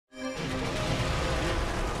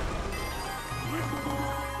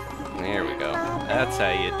There we go. That's how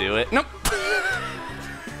you do it. Nope.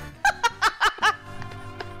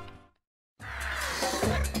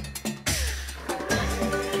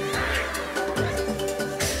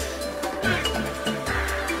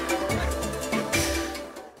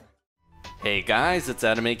 Hey guys, it's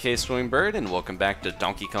Adam aka Swimming Bird, and welcome back to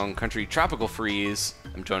Donkey Kong Country Tropical Freeze.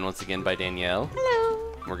 I'm joined once again by Danielle.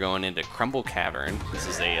 Hello. We're going into Crumble Cavern. This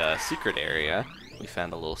is a secret area. We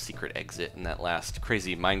found a little secret exit in that last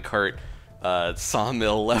crazy minecart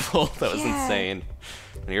sawmill level. That was insane.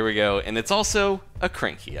 And here we go, and it's also a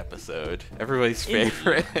Cranky episode. Everybody's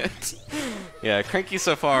favorite. Yeah, Cranky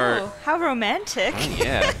so far. Oh, how romantic. Oh,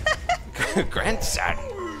 yeah. Grandson,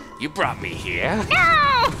 you brought me here.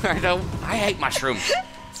 No! I hate mushrooms.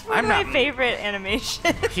 It's one of my favorite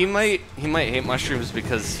animation. He might hate mushrooms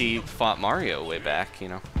because he fought Mario way back, you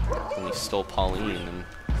know, when he stole Pauline and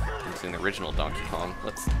he's in the original Donkey Kong.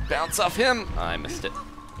 Let's bounce off him. Oh, I missed it.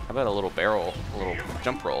 How about a little barrel, a little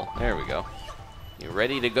jump roll? There we go. You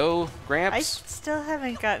ready to go, Gramps? I still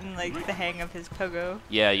haven't gotten like the hang of his pogo.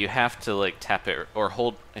 Yeah, you have to like tap it or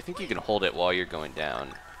hold. I think you can hold it while you're going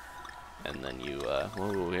down, and then you.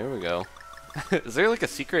 Whoa, here we go. Is there like a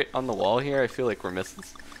secret on the wall here? I feel like we're missing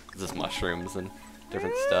just mushrooms and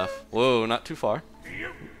different stuff. Whoa, not too far.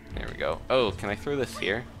 There we go. Oh, can I throw this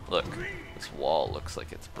here? Look, this wall looks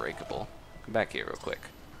like it's breakable. Come back here real quick.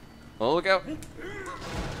 Oh, look out.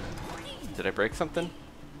 Did I break something?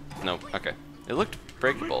 No, okay. It looked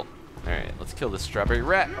breakable. Alright, let's kill this strawberry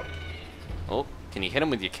rat. Oh, can you hit him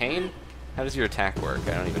with your cane? How does your attack work?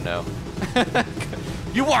 I don't even know.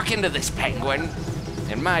 You walk into this penguin.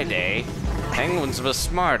 In my day, penguins were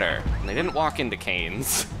smarter, and they didn't walk into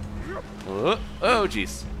canes. Oh,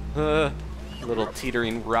 jeez. Little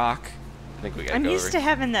teetering rock. I think we gotta go over. I'm used to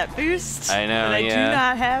having that boost. I know, that I do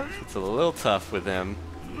not have. It's a little tough with him.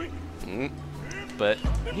 But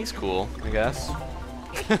he's cool, I guess.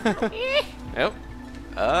 Nope.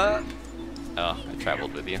 Oh, I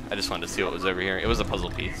traveled with you. I just wanted to see what was over here. It was a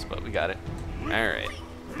puzzle piece, but we got it. Alright.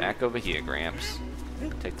 Back over here, Gramps.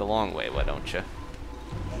 Take the long way, why don't you?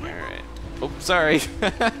 Alright. Oh, sorry.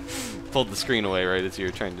 Pulled the screen away right as you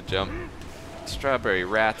were trying to jump. Strawberry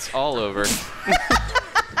rats all over.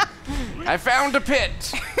 I found a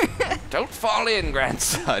pit! Don't fall in,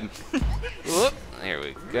 grandson. Whoop. There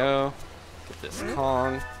we go. Get this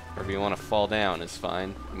Kong. Wherever you want to fall down is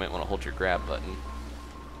fine. You might want to hold your grab button.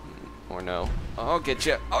 Or no. I'll get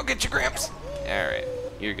you. I'll get you, Gramps. Alright.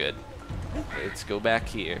 You're good. Let's go back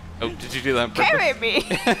here. Oh, did you do that on purpose? Carry me!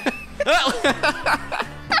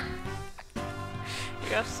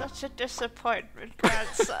 You're such a disappointment,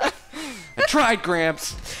 grandson. I tried,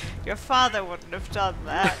 Gramps. Your father wouldn't have done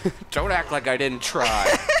that. Don't act like I didn't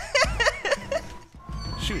try.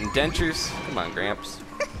 Shooting dentures. Come on, Gramps.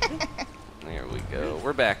 There we go.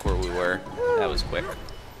 We're back where we were. That was quick.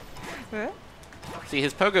 Huh? See,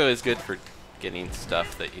 his pogo is good for getting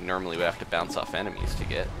stuff that you normally would have to bounce off enemies to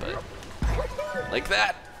get, but like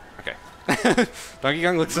that. Okay. Donkey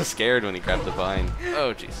Kong looks so scared when he grabbed the vine.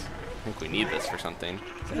 Oh, jeez. I think we need this for something.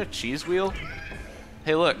 Is that a cheese wheel?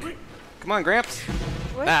 Hey, look. Come on, Gramps.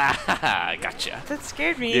 What? Ah, I gotcha. That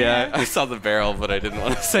scared me. Yeah, I saw the barrel, but I didn't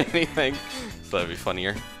want to say anything. So that'd be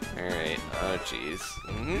funnier. Alright. Oh, jeez.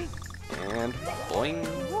 And boing.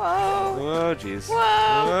 Whoa. Oh, jeez.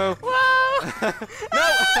 Whoa. Whoa.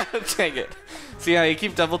 No! Dang it. See how you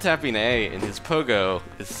keep double tapping A, and his pogo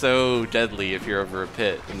is so deadly if you're over a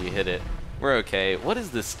pit and you hit it. We're okay. What is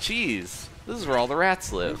this cheese? This is where all the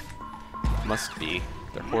rats live. Must be.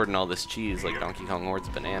 They're hoarding all this cheese like Donkey Kong hoards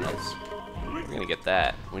bananas. We're gonna get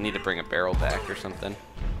that. We need to bring a barrel back or something.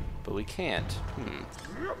 But we can't.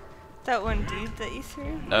 That one dude that you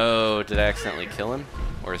threw? Oh, did I accidentally kill him?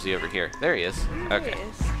 Or is he over here? There he is. Okay. There he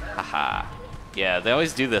is. Haha. Yeah, they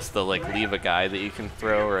always do this. They'll like leave a guy that you can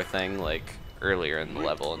throw or a thing like earlier in the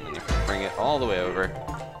level, and then you can bring it all the way over.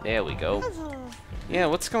 There we go. Puzzle. Yeah,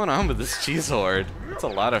 what's going on with this cheese horde? That's a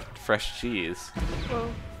lot of fresh cheese.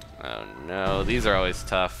 Whoa. Oh no, these are always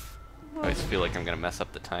tough. I always feel like I'm gonna mess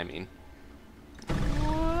up the timing.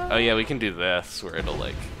 Oh yeah, we can do this where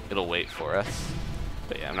it'll wait for us.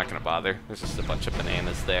 But yeah, I'm not gonna bother. There's just a bunch of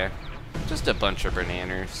bananas there. Just a bunch of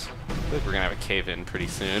bananas. I feel like we're gonna have a cave-in pretty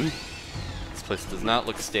soon. This place does not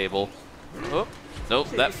look stable. Oh, nope,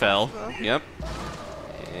 that fell. Yep.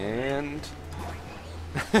 And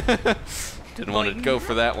didn't want to go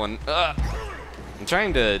for that one. I'm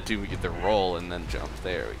trying to do the roll and then jump.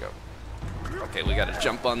 There we go. Okay, we gotta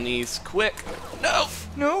jump on these quick. No!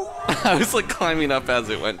 No. I was like climbing up as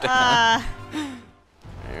it went down.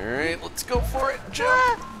 Alright, let's go for it.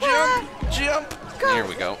 Jump, jump. Go. There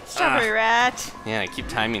we go. Strawberry rat. Yeah, I keep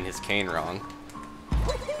timing his cane wrong.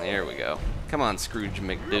 There we go. Come on, Scrooge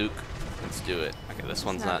McDuke. Let's do it. Okay, this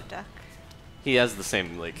one's not. a duck. He has the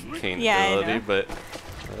same like cane Yeah, I ability, know.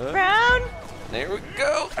 but. Brown. There we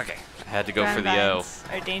go. Okay, I had to go Brown for the O. vines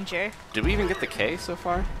are danger. Did we even get the K so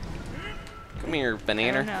far? Come here, I don't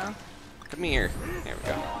banana. know. Come here. There we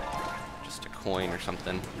go. Just a coin or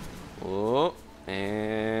something. Oh,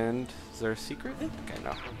 and is there a secret? Okay,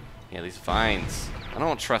 no. Yeah, these vines. I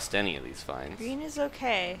don't trust any of these vines. Green is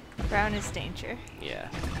okay. Brown is danger. Yeah.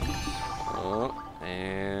 Oh,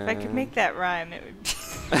 and If I could make that rhyme, it would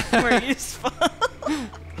be more useful.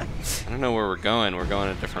 I don't know where we're going. We're going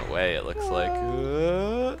a different way, it looks like.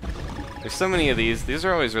 There's so many of these. These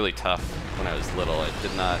are always really tough. When I was little,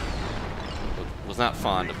 I was not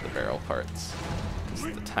fond of the barrel parts. Just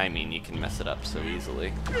the timing, you can mess it up so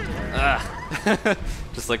easily. Ah!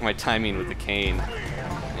 Just like my timing with the cane.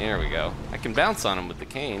 There we go. I can bounce on him with the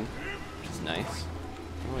cane, which is nice.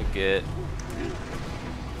 I'm gonna get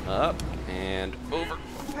up and over.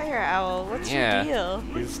 Fire owl, what's your deal?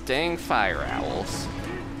 These dang fire owls.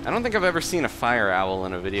 I don't think I've ever seen a fire owl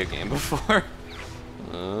in a video game before.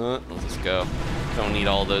 Let's just go. Don't need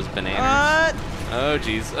all those bananas. What? Oh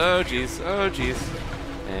jeez, oh jeez, oh jeez.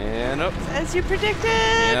 And up. As you predicted.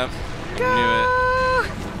 Yep. Go. I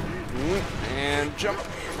knew it. And jump.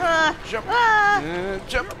 Jump.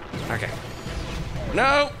 Jump. Okay.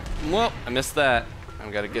 No. Well, I missed that.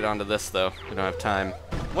 I've got to get onto this though. We don't have time.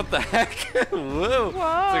 What the heck? Whoa. It's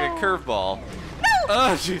like a curveball. No.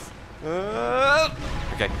 Oh jeez.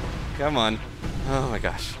 Okay. Come on. Oh my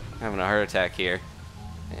gosh. I'm having a heart attack here.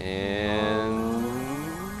 And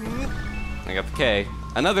I got the K.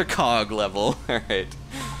 Another cog level. Alright.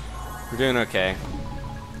 We're doing okay.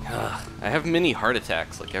 I have mini heart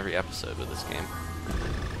attacks like every episode with this game.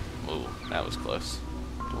 Ooh, that was close.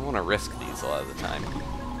 Don't want to risk these a lot of the time.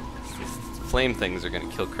 These flame things are going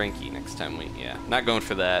to kill Cranky next time we... Yeah, not going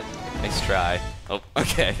for that. Nice try. Oh,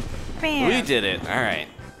 okay. Bam. We did it. Alright.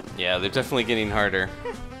 Yeah, they're definitely getting harder.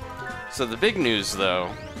 So the big news, though,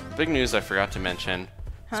 big news I forgot to mention,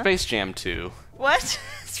 Space Jam 2. What?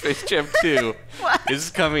 Space Jam 2 What? is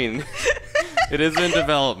coming. It is in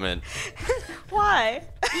development. Why?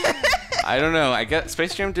 I don't know. I guess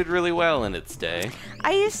Space Jam did really well in its day.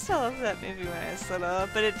 I used to love that movie when I was little,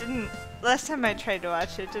 but it didn't. Last time I tried to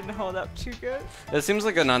watch it, it didn't hold up too good. It seems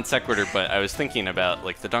like a non sequitur, but I was thinking about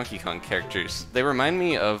like the Donkey Kong characters. They remind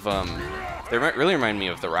me of really remind me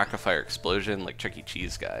of the Rockafire Explosion, like Chuck E.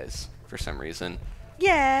 Cheese guys for some reason.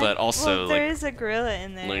 Yeah. But also, well, there like, is a gorilla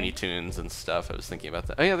in there. Looney Tunes and stuff. I was thinking about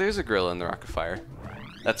that. Oh yeah, there's a gorilla in the Rockafire.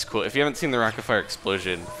 That's cool. If you haven't seen the Rockafire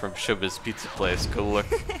Explosion from Showbiz Pizza Place, go look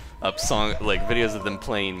up videos of them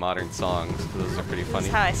playing modern songs. Those are pretty funny.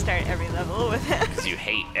 That's how I start every level with it. Because you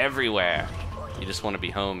hate everywhere. You just want to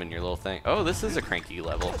be home in your little thing. Oh, this is a Cranky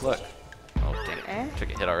level. Look. Oh, dang it.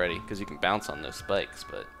 Took a hit already. Because you can bounce on those spikes,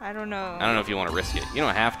 but... I don't know. I don't know if you want to risk it. You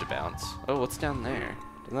don't have to bounce. Oh, what's down there?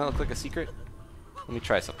 Doesn't that look like a secret? Let me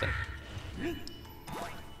try something.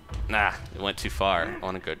 Nah, it went too far. I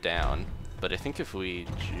want to go down. But I think if we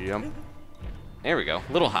jump... There we go.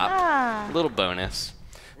 Little hop. Ah. Little bonus.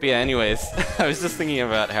 But yeah, anyways, I was just thinking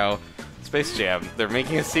about how Space Jam, they're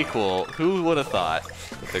making a sequel. Who would have thought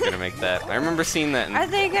that they're going to make that? I remember seeing that in... Are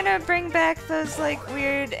they gonna bring back those like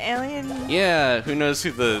weird alien? Yeah, who knows who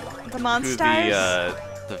the monsters?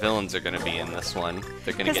 the villains are going to be in this one.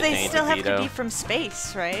 They're going to Because get they Danny still have DeVito. to be from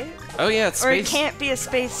space, right? Oh yeah, it's Or it space. can't be a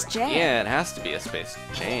space jam. Yeah, it has to be a Space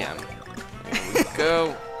Jam. There we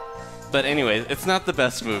go. But anyway, it's not the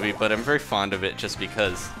best movie, but I'm very fond of it just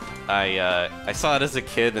because I saw it as a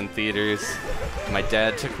kid in theaters. My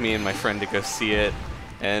dad took me and my friend to go see it,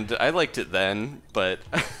 and I liked it then, but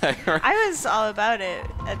I was all about it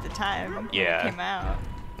at the time when Yeah. it came out.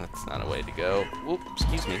 that's not a way to go. Whoop,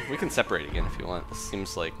 excuse me. We can separate again if you want. This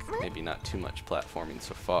seems like maybe not too much platforming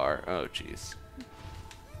so far. Oh, jeez.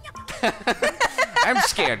 I'm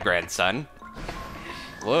scared, grandson.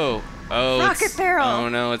 Whoa. Oh, Rocket barrel. Oh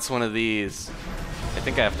no, it's one of these. I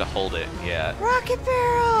think I have to hold it. Yeah. Rocket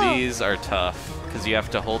barrel. These are tough because you have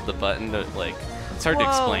to hold the button to like. It's hard to Whoa.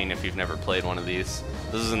 explain if you've never played one of these.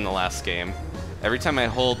 This is in the last game. Every time I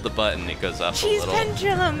hold the button, it goes up Cheese a little.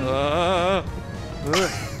 pendulum.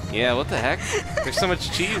 Yeah, what the heck? There's so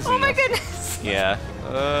much cheese. Oh in my this. goodness. Yeah.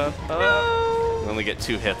 No. You only get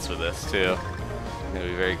 2 hits with this too. Gotta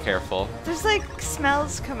be very careful. There's like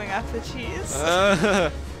smells coming off the cheese.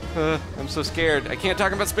 I'm so scared. I can't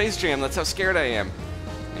talk about Space Jam. That's how scared I am.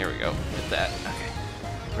 Here we go. Hit that.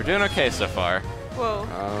 Okay. We're doing okay so far. Whoa.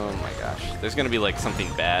 Oh my gosh. There's gonna be like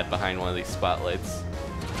something bad behind one of these spotlights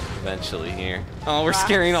eventually here. Oh, we're Rats.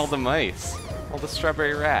 scaring all the mice. All the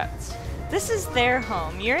strawberry rats. This is their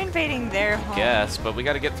home. You're invading their home. Guess, but we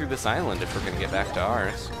gotta get through this island if we're gonna get back to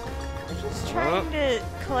ours. We're just trying to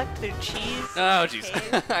collect their cheese. Oh,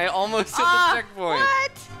 jeez. I almost hit the checkpoint.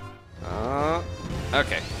 What?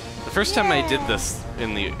 Okay. The first time I did this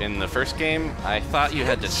in the first game, I thought you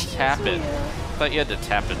had to tap it. I thought you had to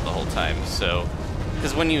tap it the whole time. So,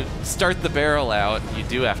 because when you start the barrel out, you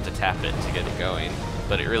do have to tap it to get it going.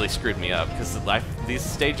 But it really screwed me up because these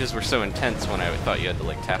stages were so intense when I thought you had to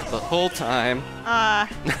like tap the whole time.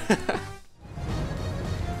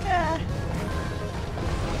 Yeah.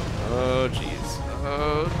 Oh jeez.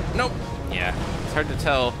 Oh nope. Yeah, it's hard to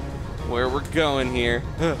tell where we're going here.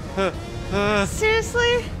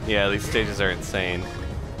 Seriously? Yeah, these stages are insane.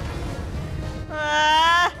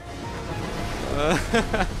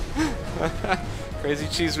 Crazy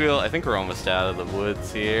cheese wheel. I think we're almost out of the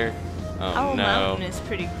woods here. Oh no. Mountain is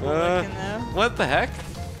pretty cool looking though. What the heck?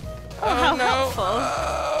 Oh, how no.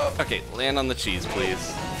 helpful. Okay, land on the cheese,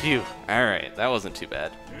 please. Phew. Alright, that wasn't too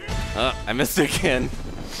bad. I missed it again.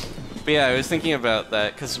 But yeah, I was thinking about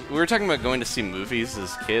that, because we were talking about going to see movies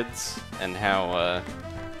as kids, and how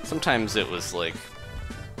sometimes it was like,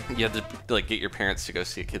 you had to like get your parents to go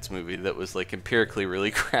see a kid's movie that was like empirically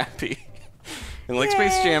really crappy. And like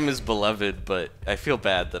Space Jam is beloved, but I feel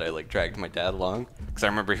bad that I like dragged my dad along, because I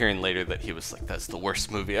remember hearing later that he was like, that's the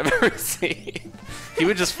worst movie I've ever seen. He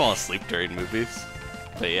would just fall asleep during movies.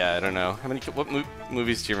 But yeah, I don't know. What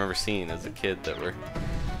movies do you remember seeing as a kid that were...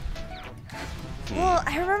 Well,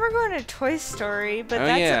 I remember going to Toy Story, but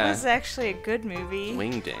that was actually a good movie.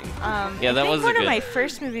 Wingding. Yeah, that was one of my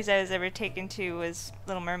first movies I was ever taken to was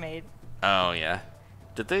Little Mermaid. Oh, yeah.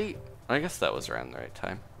 Did they... I guess that was around the right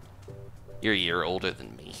time. You're a year older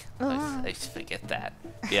than me. I forget that.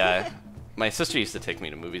 Yeah, my sister used to take me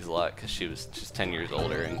to movies a lot because she's 10 years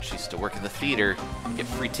older and she used to work at the theater, get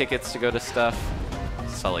free tickets to go to stuff.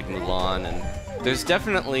 Saw like Mulan, and there's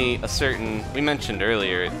definitely a certain, we mentioned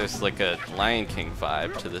earlier, there's like a Lion King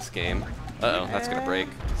vibe to this game. Uh-oh, that's gonna break.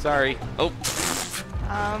 Sorry. Oh,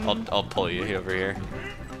 I'll pull you over here.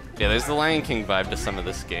 Yeah, there's the Lion King vibe to some of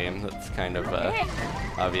this game that's kind of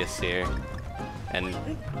obvious here. And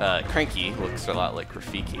Cranky looks a lot like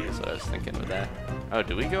Rafiki, is what I was thinking with that. Oh,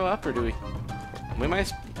 do we go up or do we? We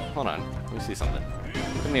might. Hold on. Let me see something.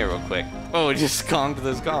 Come here real quick. Oh, we just gonged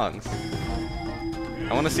those gongs.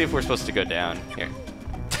 I want to see if we're supposed to go down. Here.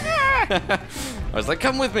 I was like,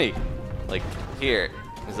 come with me. Like, here.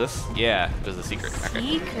 Is this? Yeah, it was the secret. Okay.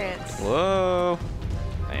 Secrets. Whoa.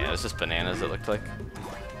 Oh, yeah, it was just bananas, it looked like.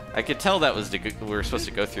 I could tell that was we were supposed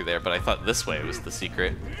to go through there, but I thought this way was the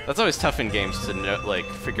secret. That's always tough in games to know, like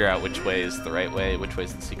figure out which way is the right way, which way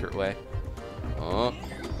is the secret way. Oh,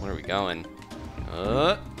 where are we going?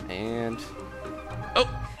 And oh!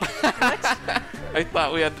 I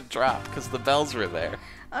thought we had to drop because the bells were there.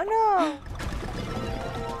 Oh no!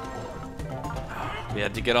 We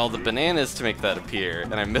had to get all the bananas to make that appear,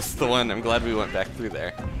 and I missed the one. I'm glad we went back through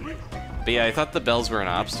there. But yeah, I thought the bells were an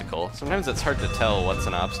obstacle. Sometimes it's hard to tell what's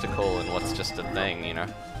an obstacle and what's just a thing, you know?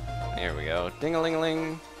 There we go.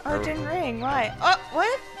 Ding-a-ling-a-ling. Oh, it didn't ring. Why? Oh,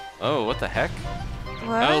 what? Oh, what the heck?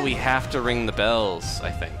 What? Oh, we have to ring the bells,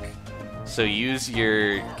 I think. So use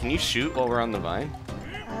your... Can you shoot while we're on the vine?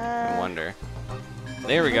 I wonder.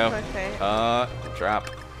 There we go. Okay.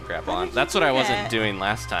 Drop. Grab on. That's what I wasn't doing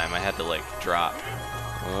last time. I had to, like, drop.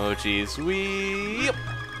 Oh, jeez. Whee!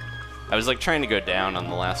 I was like trying to go down on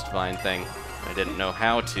the last vine thing. I didn't know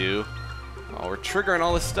how to. Oh, we're triggering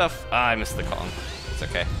all this stuff. Ah, I missed the Kong. It's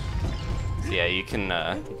okay. So yeah, you can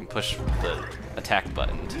push the attack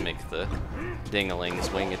button to make the ding-a-ling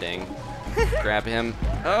swing-a-ding. Grab him.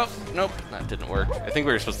 Oh, nope, that didn't work. I think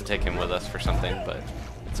we were supposed to take him with us for something, but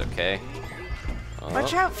it's okay. Oh,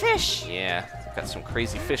 watch out, fish! Yeah, got some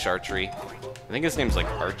crazy fish archery. I think his name's like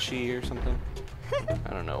Archie or something. I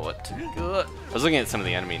don't know what to do. I was looking at some of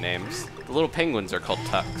the enemy names. The little penguins are called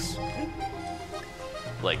tucks.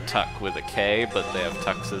 Like tuck with a K, but they have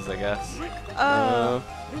tuxes, I guess.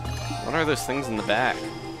 What are those things in the back?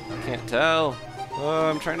 I can't tell. Oh,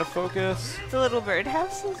 I'm trying to focus. The little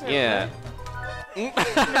birdhouses? Yeah. No.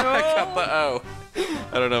 I got the O.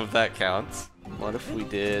 I don't know if that counts. What if we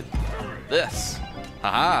did this?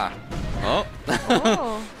 Haha. Oh.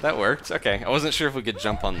 That worked. Okay. I wasn't sure if we could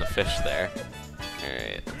jump on the fish there.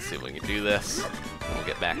 Alright, let's see if we can do this. And we'll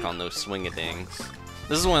get back on those swing-a-dings.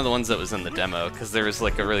 This is one of the ones that was in the demo, because there was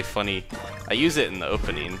like a really funny... I use it in the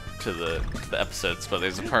opening to the episodes, but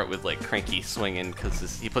there's a part with like Cranky swinging,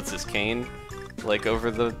 because he puts his cane like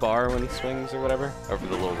over the bar when he swings or whatever, over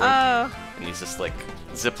the little rope. And he's just like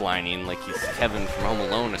zip-lining like he's Kevin from Home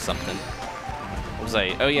Alone or something. What was I?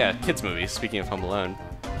 Oh yeah, kids movies, speaking of Home Alone.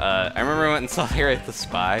 I remember I went and saw Harriet the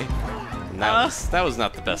Spy. And that was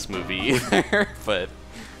not the best movie either, but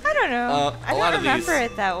I don't know. I lot don't of these- remember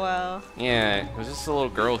it that well. yeah, it was just a little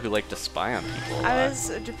girl who liked to spy on people a lot. I was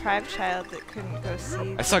a deprived child that couldn't go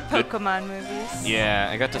see I saw good- Pokemon movies. Yeah,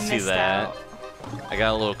 I got to I see missed that. out. I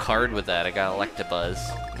got a little card with that. I got Electabuzz.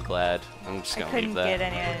 I'm glad. I'm just I gonna couldn't leave that.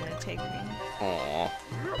 get anyone to take me. Aw.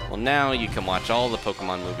 Well, now you can watch all the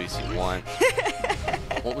Pokemon movies you want.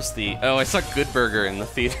 What was the... Oh, I saw Good Burger in the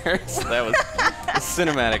theater, so that was a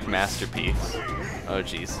cinematic masterpiece. Oh,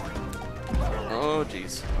 jeez. Oh,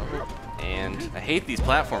 jeez. Oh. And I hate these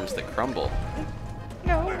platforms that crumble.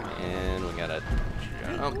 No. And we gotta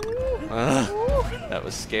jump. That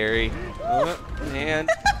was scary. And...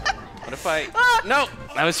 What if I... No!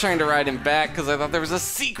 I was trying to ride him back because I thought there was a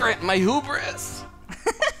secret in my hubris!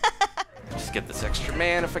 Just get this extra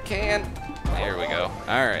man if I can. There we go.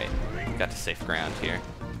 Alright. Got to safe ground here.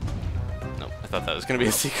 Nope, I thought that was going to be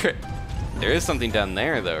a secret. There is something down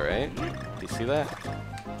there, though, right? Do you see that?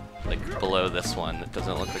 Like, below this one that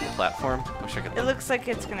doesn't look like a platform. Wish I could It look. looks like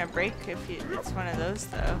it's gonna break if it's one of those,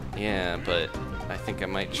 though. Yeah, but I think I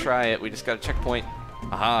might try it. We just got a checkpoint.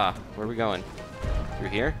 Aha! Where are we going? Through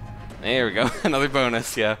here? There we go. Another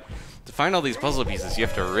bonus, yeah. To find all these puzzle pieces, you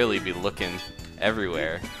have to really be looking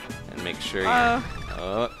everywhere and make sure you're...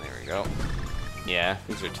 Oh, there we go. Yeah,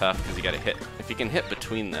 these are tough because you gotta hit. If you can hit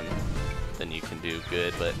between them, then you can do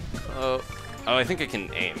good, but... Oh, I think I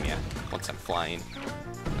can aim, yeah, once I'm flying.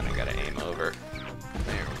 And then I gotta aim over.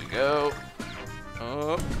 There we go.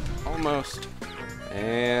 Oh, almost.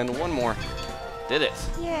 And one more. Did it.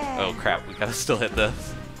 Yeah. Oh, crap, we gotta still hit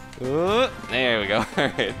this. Oh, there we go.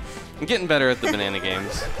 Alright. I'm getting better at the banana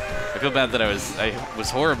games. I feel bad that I was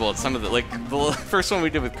horrible at some of the, like, the first one we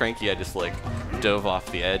did with Cranky, I just, like, dove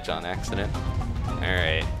off the edge on accident.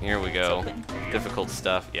 Alright, here we go. Difficult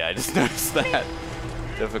stuff. Yeah, I just noticed that.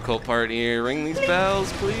 Difficult part here. Ring these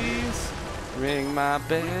bells, please. Ring my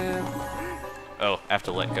bell. Oh, I have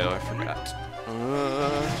to let go. I forgot.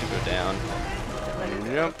 To go down.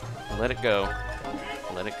 Jump. Let it go.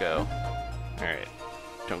 Let it go. Alright.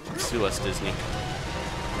 Don't sue us, Disney.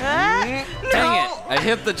 Ah, Dang it! I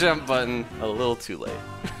hit the jump button a little too late.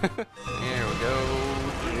 There we go.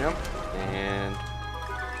 Jump and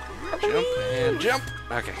jump and jump.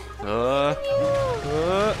 Okay. And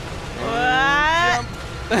jump.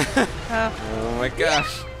 Oh my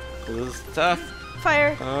gosh, this is tough.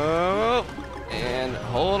 Fire. Oh, and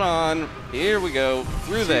hold on. Here we go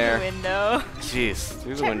through there. The window. Jeez,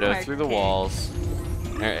 through the Check window, mark through the king. walls.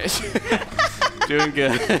 All right, doing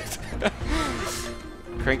good.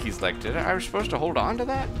 Cranky's like, I was supposed to hold on to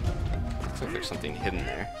that? Looks like there's something hidden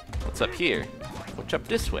there. What's up here? What's up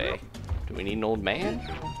this way? Do we need an old man?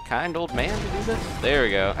 Kind old man to do this? There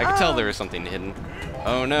we go. I could tell there was something hidden.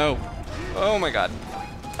 Oh no. Oh my god.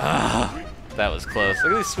 Ah, that was close.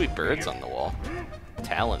 Look at these sweet birds on the wall.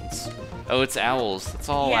 Talons. Oh, it's owls. It's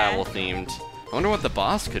all Yeah. owl themed. I wonder what the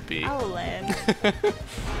boss could be. Owlland.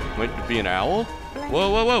 Might it be an owl?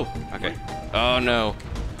 Whoa, whoa, whoa. Okay. Oh no.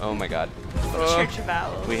 Oh my god. Church of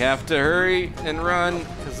Owls. We have to hurry and run,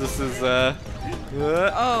 because this is,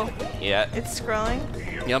 Oh, yeah. it's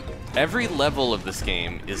scrolling. Yep. Every level of this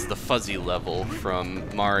game is the fuzzy level from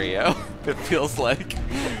Mario, it feels like.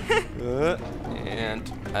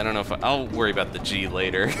 And I don't know if I'll worry about the G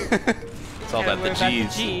later. It's all Gotta about the worry about the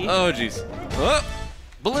G's. G. Oh, jeez. Oh,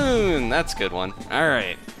 balloon! That's a good one. All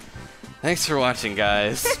right. Thanks for watching,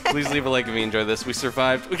 guys. Please leave a like if you enjoyed this. We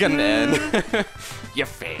survived. We got an N. You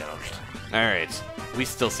failed. All right. We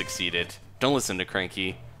still succeeded. Don't listen to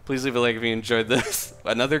Cranky. Please leave a like if you enjoyed this.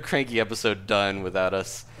 Another Cranky episode done without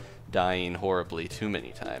us dying horribly too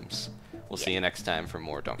many times. We'll see you next time for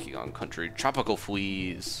more Donkey Kong Country Tropical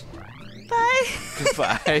Freeze. Bye.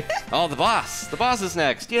 Goodbye. Oh, the boss. The boss is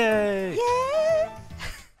next. Yay. Yay.